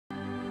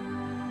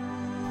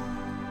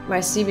My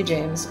Stevie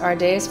James, our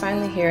day is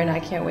finally here and I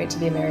can't wait to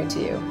be married to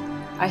you.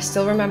 I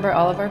still remember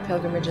all of our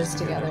pilgrimages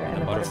together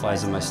and the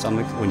butterflies in my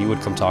stomach when you would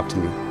come talk to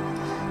me.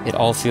 It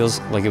all feels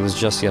like it was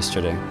just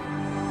yesterday.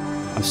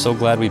 I'm so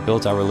glad we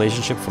built our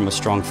relationship from a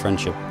strong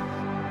friendship.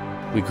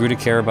 We grew to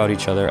care about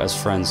each other as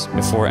friends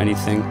before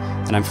anything,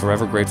 and I'm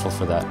forever grateful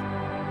for that.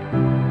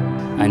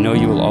 I know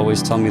you will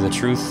always tell me the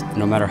truth,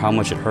 no matter how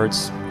much it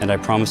hurts, and I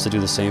promise to do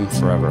the same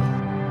forever.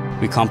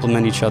 We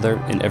complement each other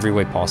in every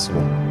way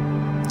possible.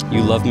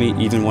 You love me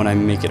even when I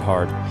make it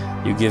hard.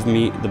 You give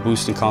me the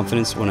boost in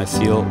confidence when I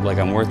feel like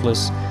I'm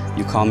worthless.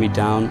 You calm me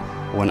down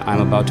when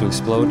I'm about to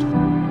explode.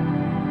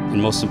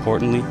 And most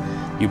importantly,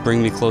 you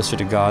bring me closer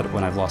to God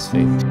when I've lost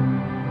faith.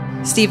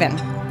 Stephen,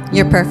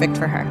 you're perfect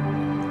for her.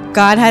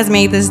 God has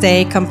made this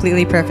day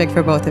completely perfect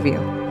for both of you.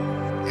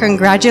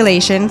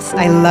 Congratulations,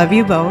 I love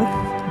you both.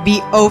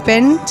 Be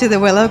open to the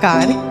will of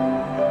God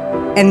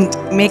and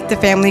make the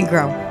family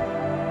grow.